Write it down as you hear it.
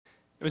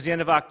It was the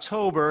end of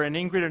October, and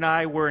Ingrid and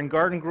I were in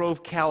Garden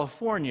Grove,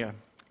 California.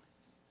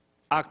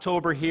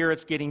 October here,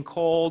 it's getting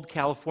cold.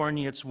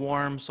 California, it's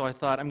warm. So I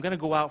thought, I'm going to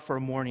go out for a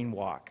morning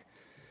walk.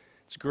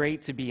 It's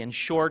great to be in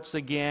shorts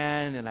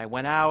again. And I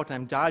went out, and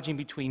I'm dodging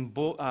between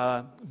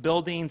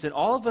buildings. And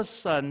all of a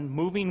sudden,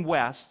 moving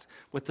west,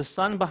 with the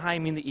sun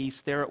behind me in the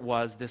east, there it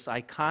was, this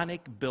iconic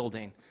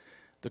building,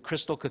 the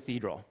Crystal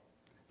Cathedral.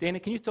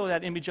 Dana, can you throw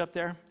that image up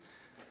there?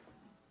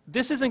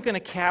 This isn't going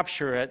to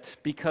capture it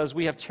because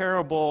we have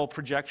terrible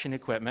projection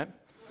equipment.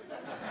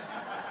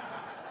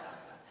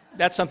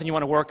 That's something you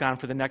want to work on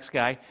for the next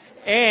guy.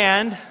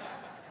 And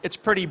it's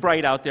pretty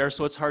bright out there,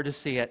 so it's hard to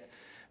see it.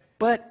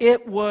 But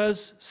it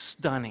was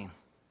stunning.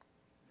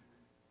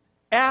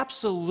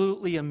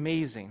 Absolutely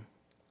amazing.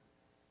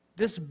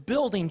 This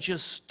building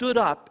just stood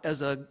up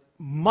as a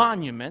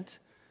monument,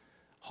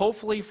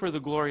 hopefully for the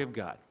glory of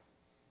God.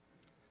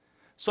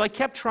 So I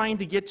kept trying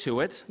to get to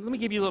it. Let me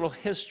give you a little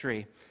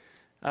history.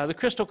 The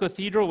Crystal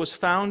Cathedral was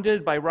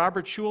founded by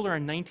Robert Schuller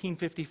in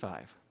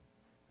 1955.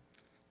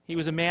 He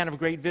was a man of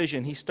great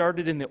vision. He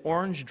started in the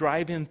Orange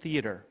Drive-In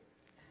Theater.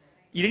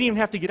 You didn't even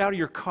have to get out of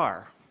your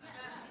car.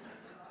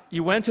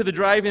 You went to the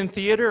drive-in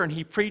theater, and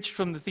he preached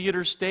from the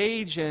theater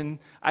stage, and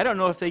I don't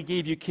know if they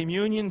gave you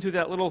communion through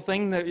that little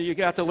thing that you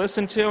got to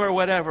listen to or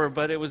whatever,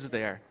 but it was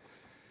there.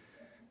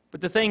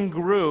 But the thing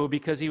grew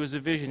because he was a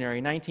visionary.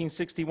 In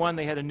 1961,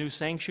 they had a new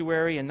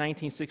sanctuary. In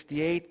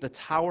 1968, the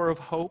Tower of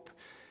Hope.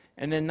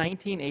 And then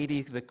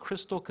 1980, the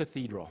Crystal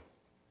Cathedral,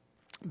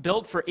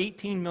 built for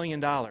 $18 million.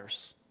 That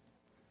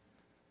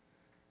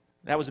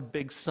was a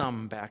big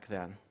sum back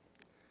then.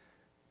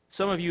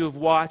 Some of you have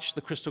watched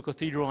the Crystal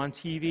Cathedral on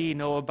TV,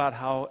 know about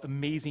how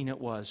amazing it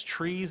was.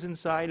 Trees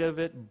inside of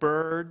it,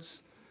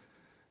 birds,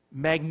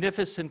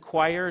 magnificent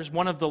choirs,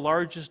 one of the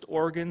largest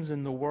organs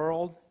in the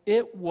world.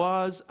 It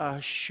was a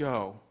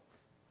show.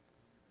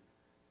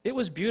 It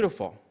was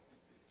beautiful.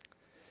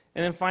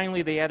 And then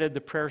finally, they added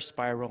the prayer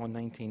spiral in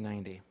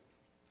 1990.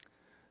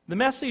 The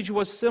message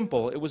was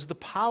simple. It was the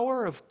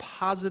power of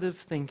positive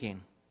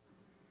thinking.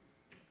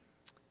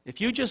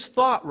 If you just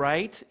thought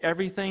right,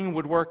 everything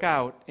would work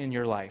out in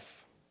your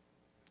life.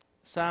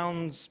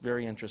 Sounds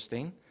very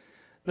interesting.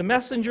 The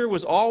messenger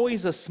was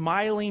always a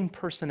smiling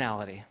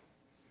personality.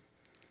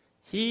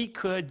 He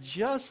could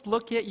just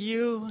look at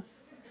you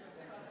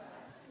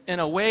in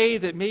a way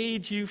that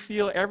made you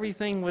feel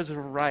everything was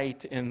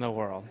right in the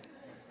world.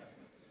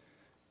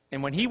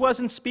 And when he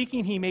wasn't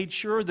speaking, he made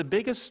sure the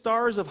biggest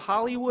stars of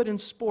Hollywood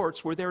and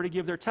sports were there to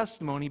give their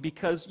testimony,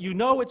 because you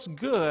know it's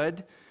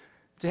good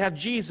to have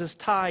Jesus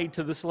tied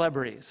to the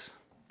celebrities.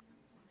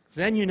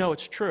 Then you know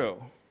it's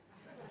true.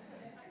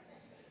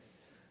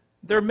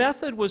 Their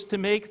method was to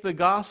make the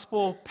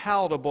gospel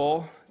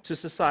palatable to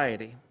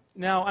society.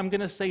 Now, I'm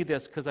going to say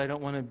this because I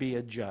don't want to be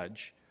a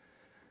judge.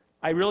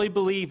 I really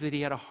believe that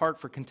he had a heart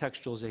for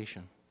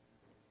contextualization.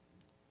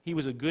 He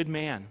was a good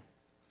man.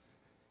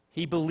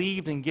 He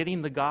believed in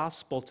getting the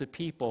gospel to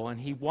people, and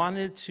he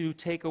wanted to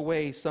take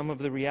away some of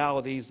the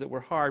realities that were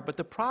hard. But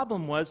the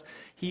problem was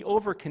he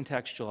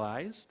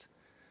over-contextualized,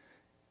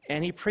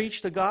 and he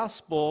preached the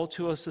gospel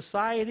to a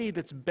society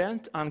that's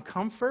bent on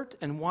comfort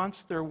and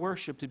wants their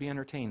worship to be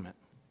entertainment.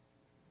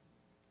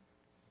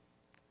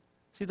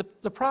 See,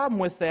 the problem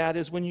with that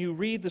is when you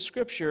read the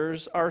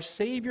scriptures, our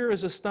Savior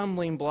is a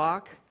stumbling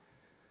block,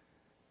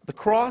 the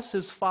cross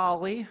is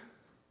folly,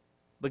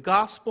 the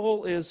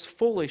gospel is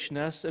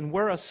foolishness, and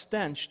we're a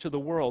stench to the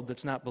world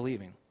that's not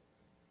believing.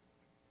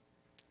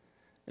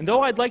 And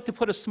though I'd like to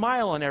put a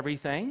smile on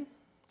everything,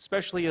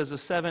 especially as a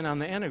 7 on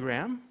the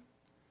Enneagram,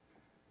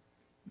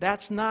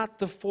 that's not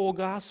the full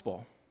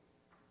gospel.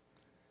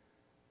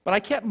 But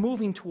I kept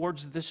moving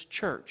towards this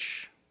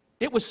church.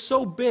 It was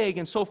so big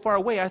and so far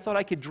away, I thought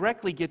I could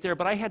directly get there,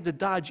 but I had to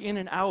dodge in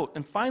and out.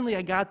 And finally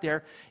I got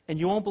there, and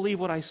you won't believe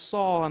what I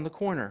saw on the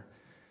corner.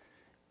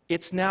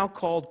 It's now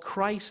called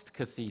Christ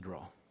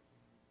Cathedral.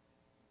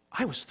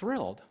 I was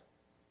thrilled.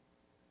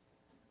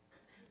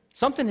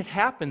 Something had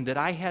happened that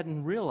I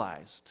hadn't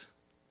realized.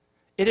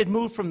 It had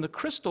moved from the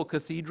Crystal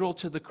Cathedral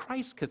to the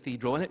Christ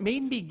Cathedral, and it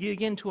made me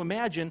begin to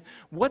imagine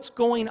what's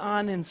going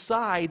on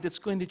inside that's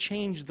going to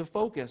change the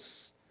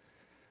focus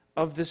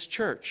of this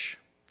church.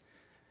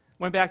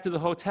 Went back to the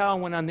hotel,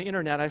 went on the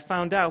internet. I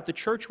found out the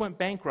church went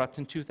bankrupt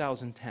in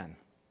 2010.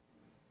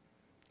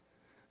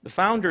 The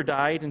founder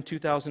died in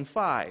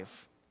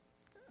 2005.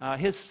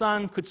 His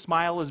son could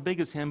smile as big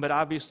as him, but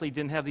obviously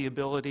didn't have the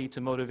ability to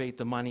motivate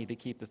the money to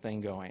keep the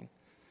thing going.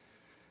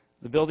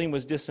 The building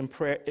was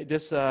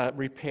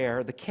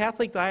disrepair. The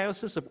Catholic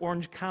Diocese of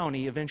Orange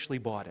County eventually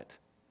bought it.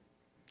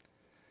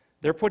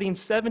 They're putting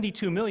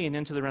 $72 million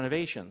into the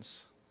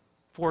renovations,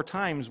 4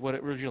 times what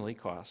it originally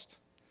cost,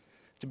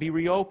 to be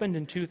reopened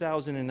in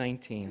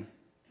 2019.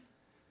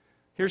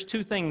 Here's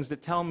 2 things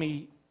that tell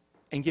me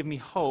and give me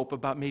hope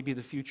about maybe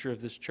the future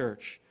of this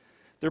church.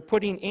 They're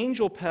putting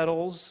angel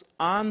petals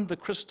on the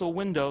crystal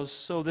windows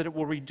so that it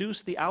will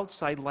reduce the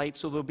outside light,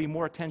 so there'll be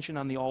more attention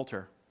on the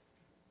altar.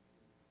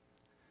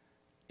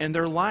 And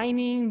they're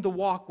lining the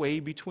walkway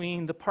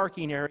between the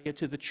parking area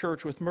to the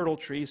church with myrtle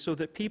trees so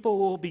that people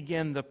will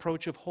begin the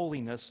approach of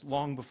holiness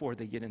long before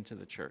they get into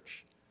the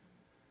church.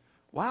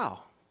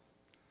 Wow.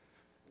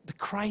 The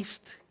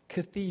Christ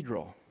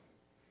Cathedral.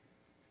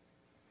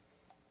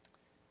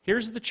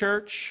 Here's the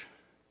church.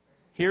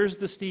 Here's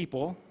the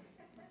steeple.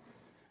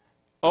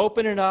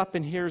 Open it up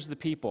and here's the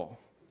people.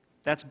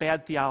 That's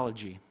bad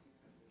theology.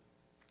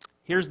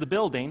 Here's the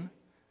building.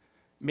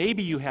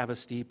 Maybe you have a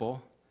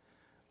steeple.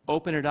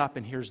 Open it up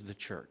and here's the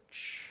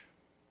church.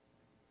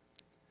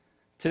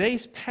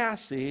 Today's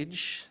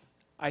passage,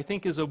 I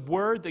think, is a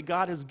word that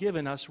God has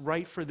given us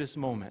right for this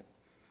moment.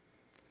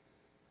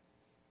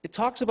 It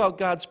talks about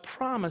God's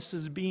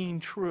promises being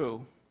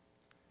true.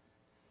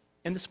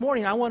 And this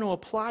morning, I want to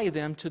apply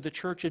them to the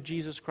Church of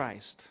Jesus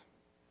Christ,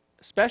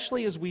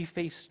 especially as we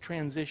face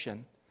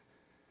transition.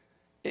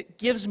 It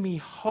gives me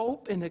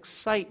hope and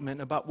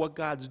excitement about what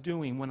God's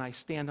doing when I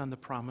stand on the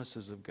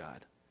promises of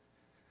God.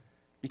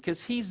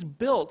 Because He's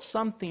built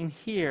something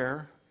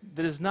here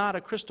that is not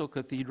a crystal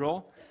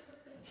cathedral.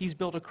 He's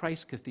built a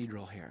Christ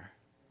cathedral here.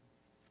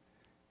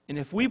 And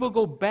if we will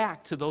go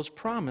back to those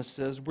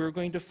promises, we're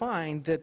going to find that